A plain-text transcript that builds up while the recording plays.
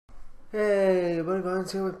Hey, everybody,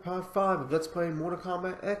 Ryan's here with part 5 of Let's Play Mortal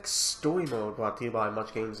Kombat X Story Mode, brought to you by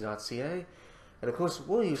MuchGames.ca. And of course,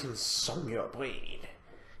 we're using Sonya Blade.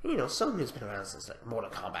 You know, Sonya's been around since like Mortal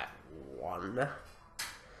Kombat 1.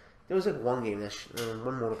 There was like one game that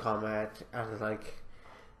one Mortal Kombat out of like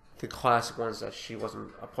the classic ones that she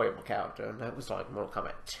wasn't a playable character, and that was like Mortal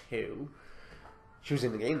Kombat 2. She was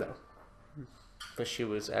in the game though, but she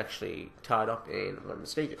was actually tied up in one of the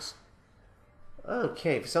stages.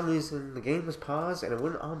 Okay, for some reason the game was paused and it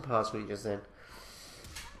wouldn't unpause me just then.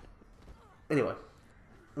 Anyway,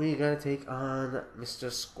 we gotta take on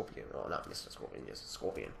Mr. Scorpion. Well, not Mr. Scorpion, just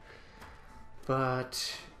Scorpion.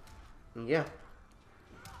 But, yeah.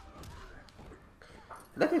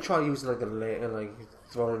 I'm not gonna try using like like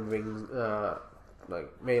throwing rings, like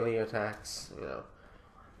melee attacks, you know,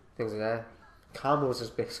 things like that. Combos is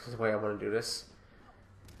basically the way I want to do this.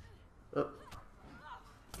 Oh.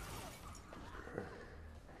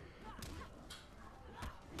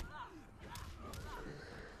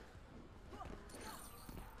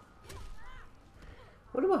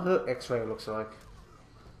 Wonder what her X-ray looks like.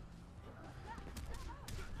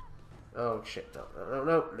 Oh shit!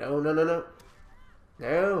 No!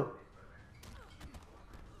 No!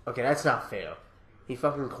 Okay, that's not fair. He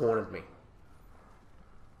fucking cornered me.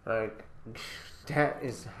 Like,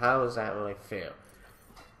 how is that really fair?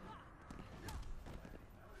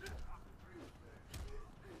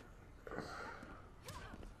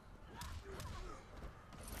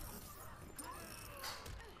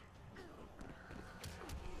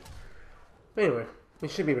 Anyway, we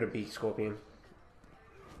should be able to beat Scorpion.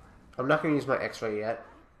 I'm not going to use my X-ray yet.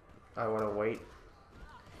 I want to wait.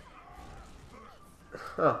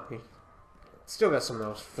 Oh, he still got some of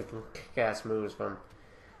those freaking kick-ass moves from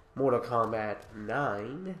Mortal Kombat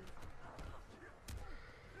 9.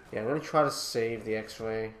 Yeah, I'm going to try to save the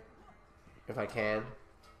X-ray if I can.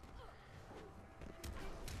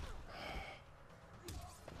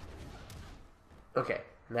 Okay,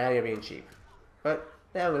 now you're being cheap. But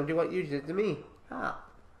now I'm going to do what you did to me. Ah.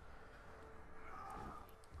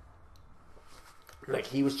 Like,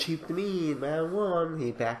 he was cheap to me in round 1.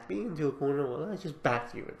 He backed me into a corner. Well, I just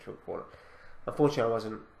backed you into a corner.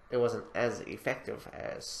 Unfortunately, it wasn't as effective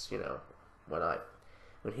as, you know,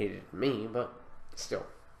 when he did me, but still.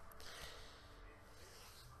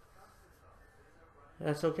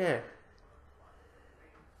 That's okay.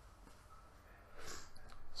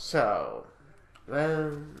 So,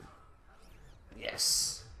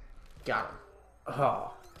 yes. Got him.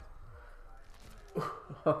 Oh.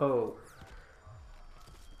 Oh.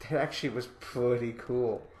 That actually was pretty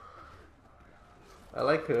cool. I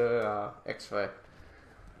like her X-ray.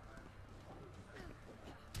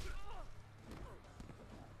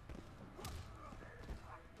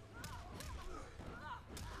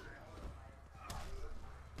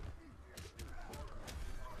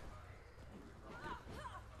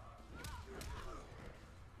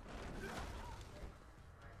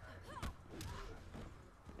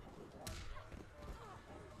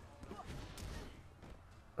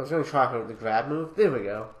 I was going to try for the grab move. There we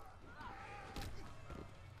go.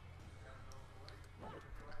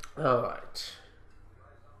 Alright.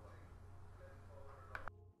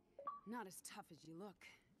 Not as tough as you look.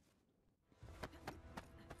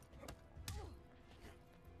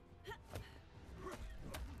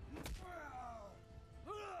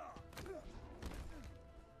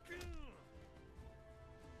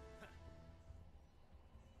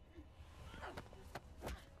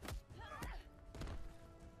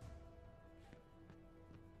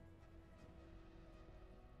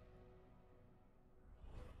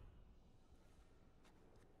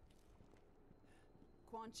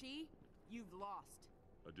 Quan Chi, you've lost.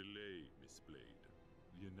 A delay, Miss Blade.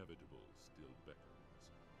 The inevitable still beckons.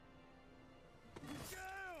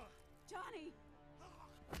 Johnny!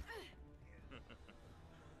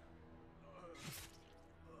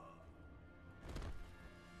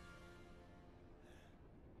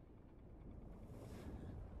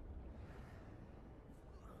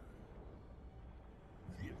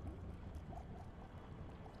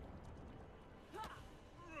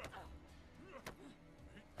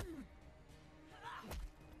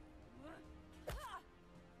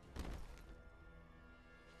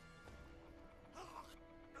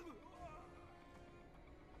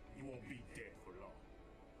 You won't be dead for long.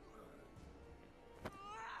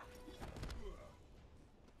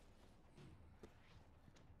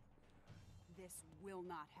 This will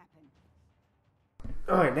not happen.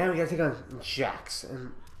 Alright, now we gotta take on Jax.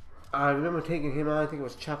 And I remember taking him on, I think it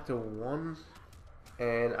was chapter 1.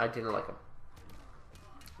 And I didn't like him.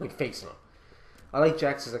 Like, facing him. I like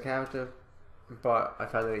Jax as a character, but I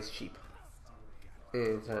found that he's cheap.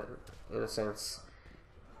 in a sense.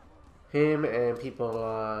 Him and people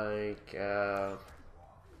like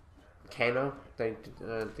Kano,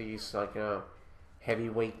 these like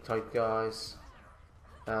heavyweight type guys,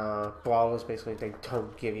 brawlers. Basically, they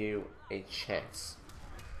don't give you a chance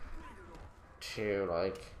to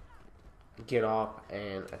like get up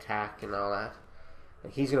and attack and all that.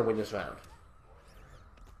 Like, he's gonna win this round,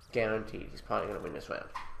 guaranteed. He's probably gonna win this round.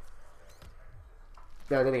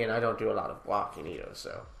 Now then again, I don't do a lot of blocking either,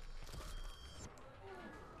 so.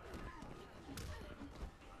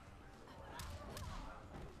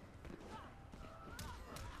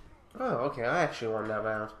 Oh, okay, I actually won that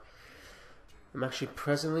round. I'm actually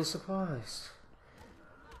pleasantly surprised.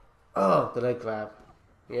 Oh, the leg grab.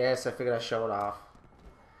 Yes, I figured I'd show it off.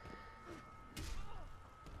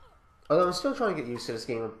 Although I'm still trying to get used to this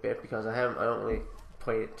game a bit because I don't really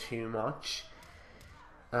play it too much.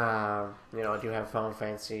 You know, I do have Final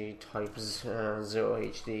Fantasy Type 0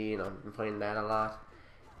 HD, and I've been playing that a lot.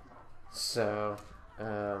 So,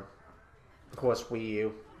 of course, Wii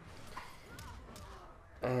U.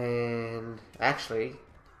 And actually,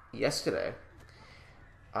 yesterday,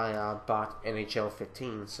 I bought NHL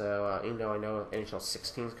 15. So, even though I know NHL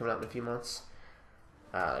 16 is coming out in a few months,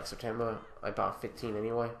 like September, I bought 15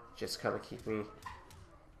 anyway. Just kind of keep me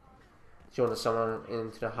join the summer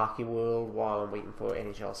into the hockey world while I'm waiting for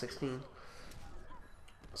NHL 16.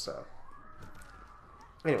 So,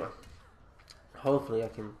 anyway, hopefully I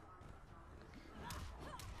can.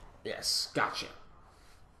 Yes, gotcha.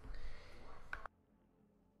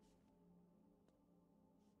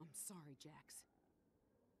 I'm sorry, Jax.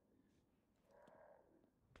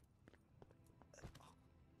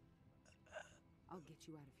 I'll get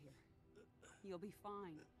you out of here. You'll be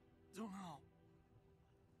fine. Don't know.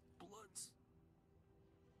 Blood's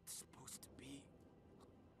supposed to be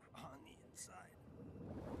on the inside.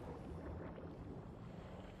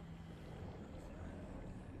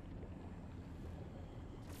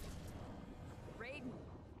 Raiden!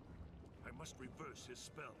 I must reverse his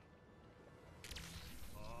spell.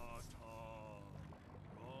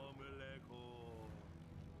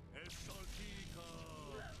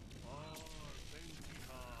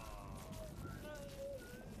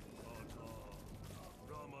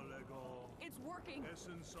 It's working!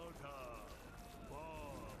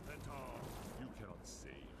 You cannot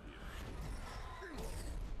save him.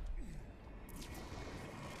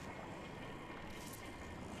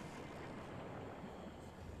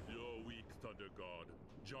 You're weak, Thunder God.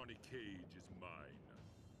 Johnny Cage is mine.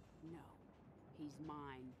 No, he's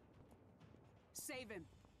mine. Save him!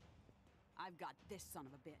 I've got this son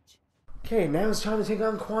of a bitch. Okay, now it's time to take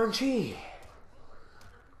on Quan Chi.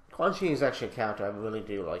 Quan Chi is actually a character I really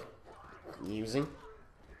do like using.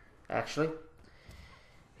 Actually,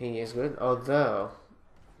 he is good. Although,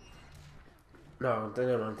 no, I'm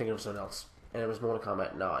thinking of something else, and it was Mortal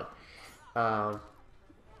Kombat 9. I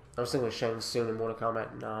was thinking of Shang Tsung in Mortal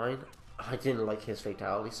Kombat 9. I didn't like his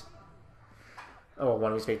fatalities. Oh,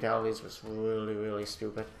 one of his fatalities was really, really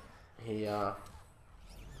stupid. He, you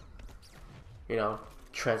know,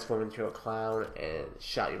 transformed into a clown and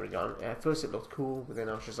shot you with a gun. At first it looked cool, but then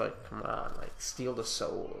I was just like, come on, like, steal the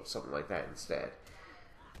soul or something like that instead.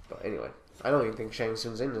 But anyway, I don't even think Shang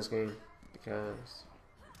Tsung's in this game, because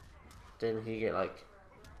didn't he get, like,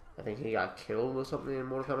 I think he got killed or something in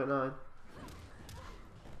Mortal Kombat 9?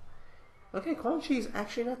 Okay, Quan Chi's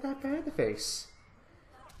actually not that bad to face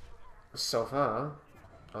so far.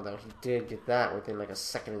 Although he did get that within like a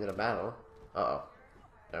second into the battle. Uh-oh.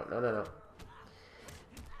 No.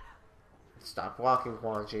 Stop blocking,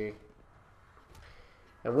 Quan Chi.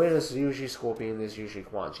 And where there's usually Scorpion, there's usually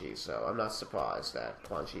Quan Chi, so I'm not surprised that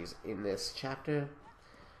Quan Chi's in this chapter.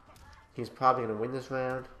 He's probably going to win this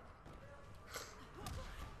round.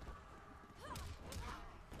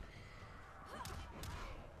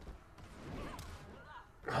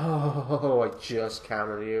 Oh, I just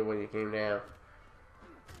countered you when you came down.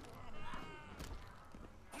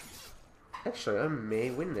 Actually, I may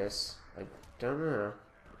win this. I don't know.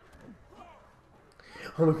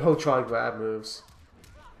 Oh, we both tried grab moves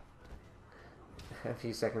a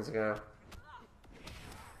few seconds ago.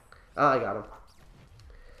 Oh, I got him.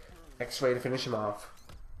 X-ray to finish him off.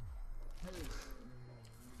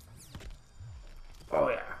 Oh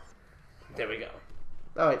yeah. There we go.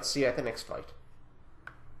 Alright, see you at the next fight.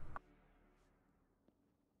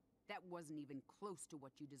 That wasn't even close to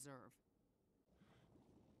what you deserve.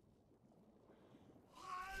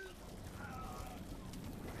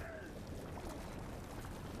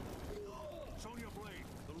 Sonya Blade,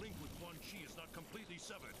 the link with Quan Chi is not completely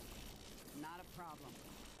severed. Not a problem.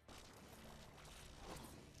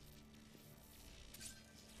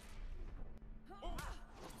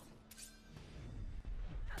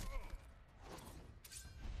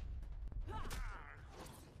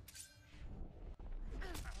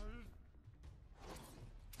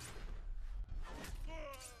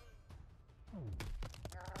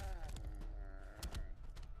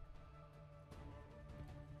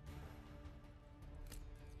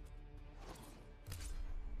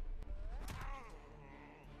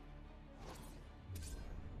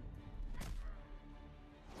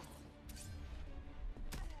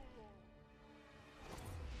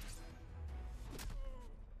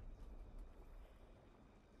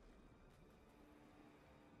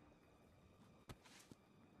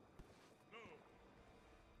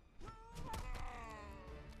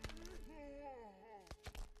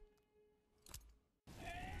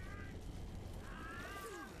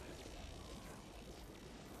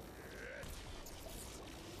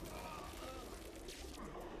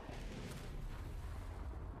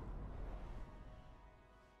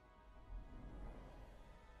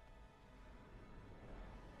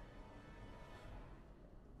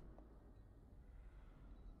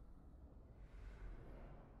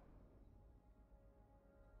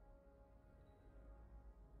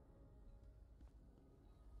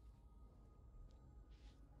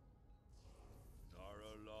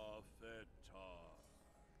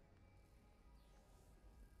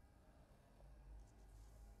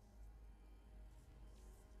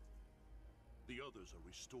 The others are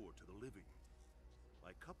restored to the living.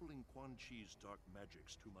 By coupling Quan Chi's dark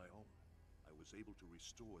magics to my own, I was able to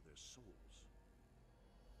restore their souls.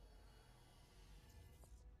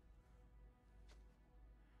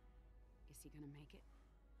 Is he gonna make it?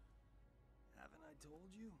 Haven't I told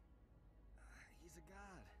you? He's a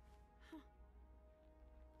god.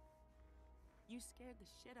 You scared the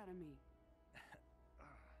shit out of me.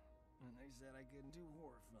 And they said I couldn't do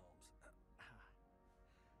horror films.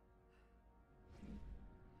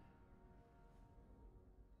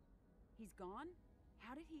 He's gone?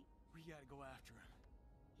 How did he... We gotta go after him.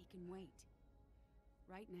 He can wait.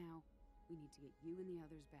 Right now, we need to get you and the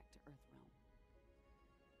others back to Earthrealm.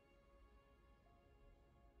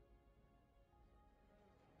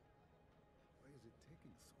 Why is it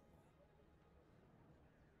taking so long?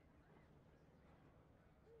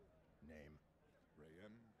 Name?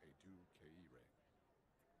 Rayen A2KE Ray.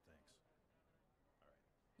 Thanks.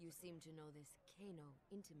 You seem to know this Kano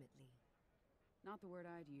intimately. Not the word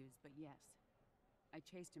I'd use, but yes. I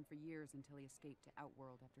chased him for years until he escaped to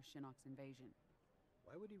Outworld after Shinnok's invasion.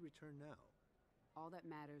 Why would he return now? All that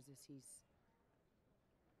matters is he's...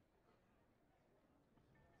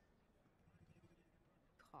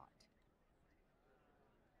 caught.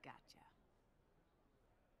 Gotcha.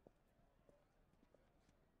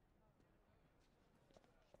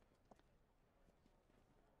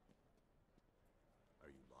 Are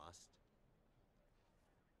you lost?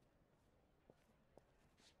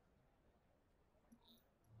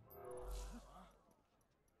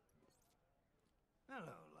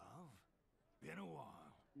 Hello, love. Been a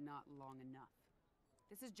while. Not long enough.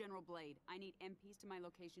 This is General Blade. I need MPs to my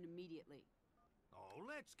location immediately. Oh,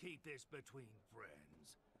 let's keep this between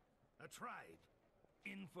friends. A trade.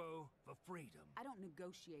 Info for freedom. I don't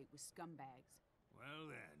negotiate with scumbags. Well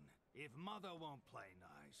then, if mother won't play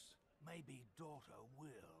nice, maybe daughter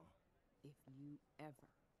will. If you ever...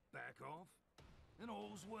 Back off, and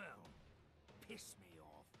all's well. Piss me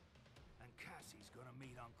off, and Cassie's gonna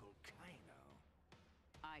meet Uncle Kano.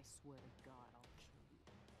 I swear to God, I'll kill you.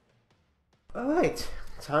 Alright,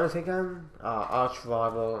 time to take on our arch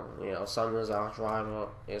rival. You know, Sonya's arch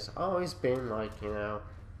rival has always been like, you know,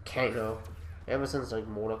 Kano. Ever since like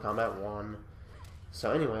Mortal Kombat 1.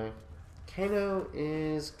 So anyway, Kano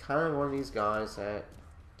is kind of one of these guys that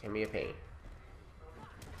can be a pain.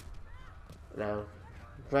 Now,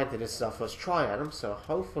 granted this is our first try at him, so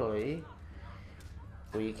hopefully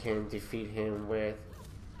we can defeat him with,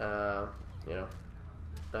 you know,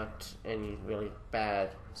 not any really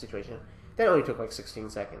bad situation. That only took like 16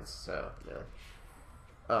 seconds, so, you know.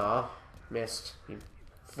 Aw, missed. He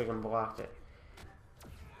freaking blocked it.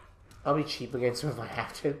 I'll be cheap against him if I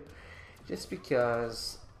have to. Just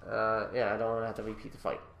because, yeah, I don't want to have to repeat the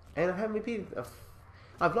fight. And I haven't repeated...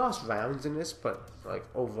 I've lost rounds in this, but, like,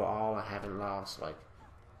 overall I haven't lost, like,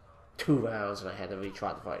 2 rounds and I had to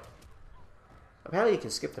retry the fight. Apparently you can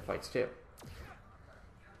skip the fights, too.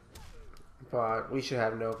 But we should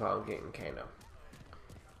have no problem getting Kano.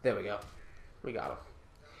 There we go. We got him.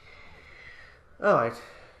 Alright.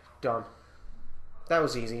 Done. That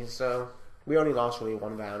was easy, so... We only lost really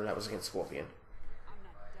 1 round, and that was against Scorpion. I'm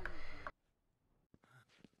not done with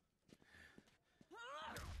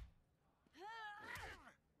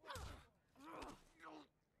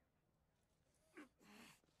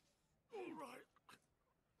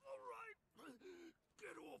All right.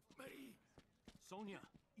 Get off me. Sonya,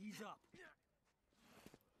 ease up.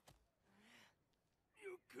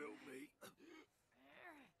 You kill me.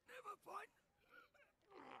 Never find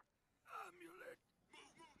amulet.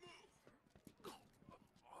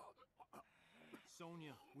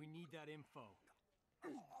 Sonya, we need that info.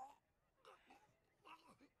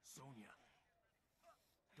 Sonya,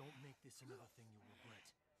 don't make this another thing you'll regret.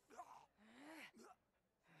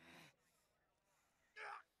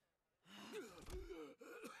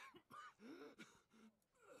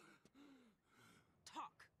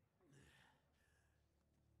 talk!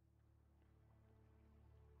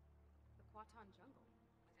 The Kwatan jungle.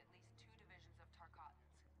 With at least 2 divisions of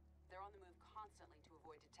Tarkatans. They're on the move constantly to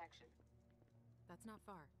avoid detection. That's not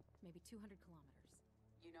far. Maybe 200 kilometers.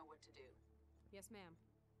 You know what to do. Yes, ma'am.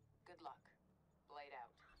 Good luck. Blade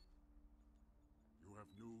out. You have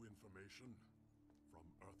new information from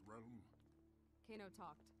Earthrealm? Kano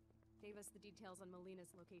talked. Gave us the details on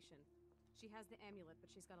Melina's location. She has the amulet, but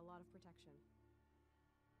she's got a lot of protection.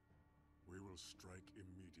 We will strike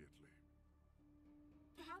immediately.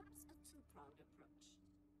 Perhaps a two-pronged approach.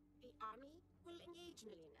 The army will engage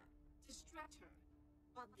Melina, distract her,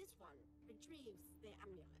 while this one retrieves the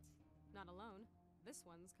amulet. Not alone. This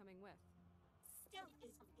one's coming with. Stealth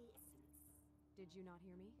is of the essence. Did you not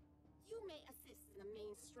hear me? You may assist in the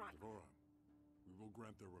main strike. Laura, We will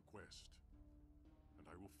grant their request, and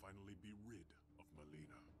I will finally be rid of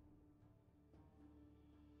Melina.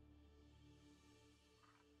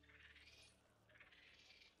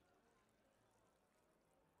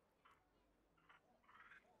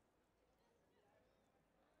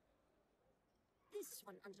 This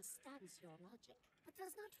one understands your logic, but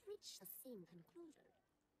does not reach the same conclusion.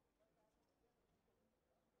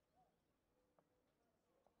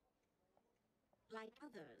 Like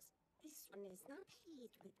others, this one is not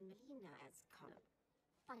pleased with Melina as Connor,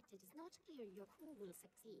 but it is not clear your crew will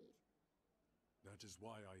succeed. That is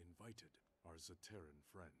why I invited our Zaterran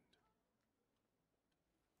friend.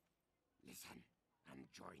 Listen and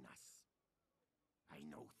join us. I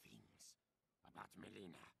know things about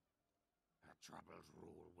Melina. Her troubled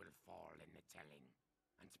rule will fall in the telling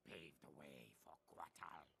and pave the way for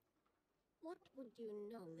Guatal. What would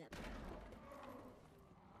you know that...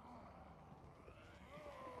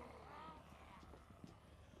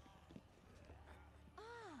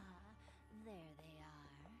 There they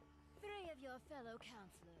are. 3 of your fellow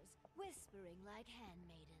counselors, whispering like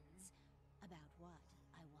handmaidens. About what,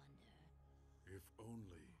 I wonder? If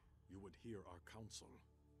only you would hear our counsel.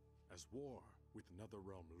 As war with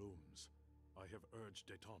Netherrealm looms, I have urged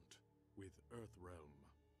detente with Earthrealm.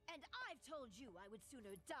 And I've told you I would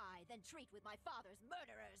sooner die than treat with my father's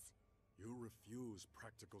murderers! You refuse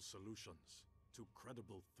practical solutions to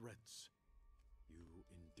credible threats. You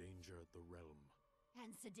endanger the realm.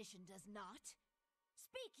 And sedition does not?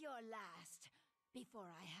 Speak your last, before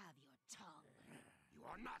I have your tongue. You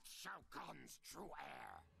are not Shao Kahn's true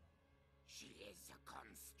heir. She is a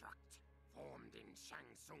construct, formed in Shang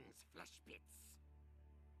Tsung's flesh pits.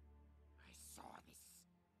 I saw this.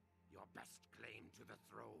 Your best claim to the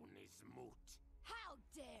throne is moot. How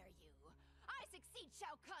dare you! I succeed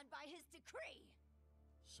Shao Kahn by his decree!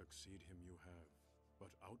 Succeed him you have,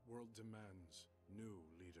 but Outworld demands new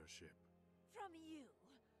leadership. From you,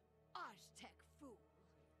 Archtech fool.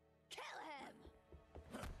 Kill him!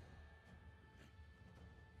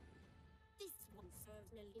 This one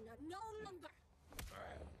serves Melina no longer!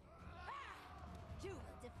 You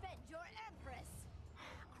will defend your Empress!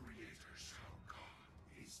 Our creator Shao Kahn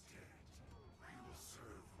is dead. We will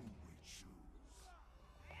serve whom we choose.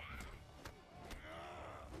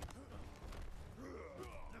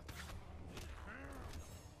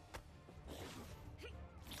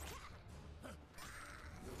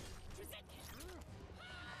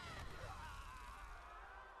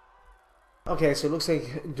 Okay, so it looks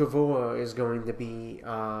like Devora is going to be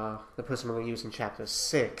the person we're going to use in Chapter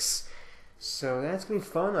 6. So that's going to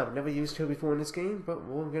be fun. I've never used her before in this game, but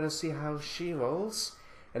we're going to see how she rolls.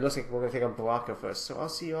 It looks like we're going to take on Baraka first. So I'll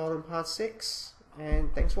see you all in Part 6,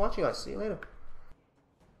 and thanks for watching us. See you later.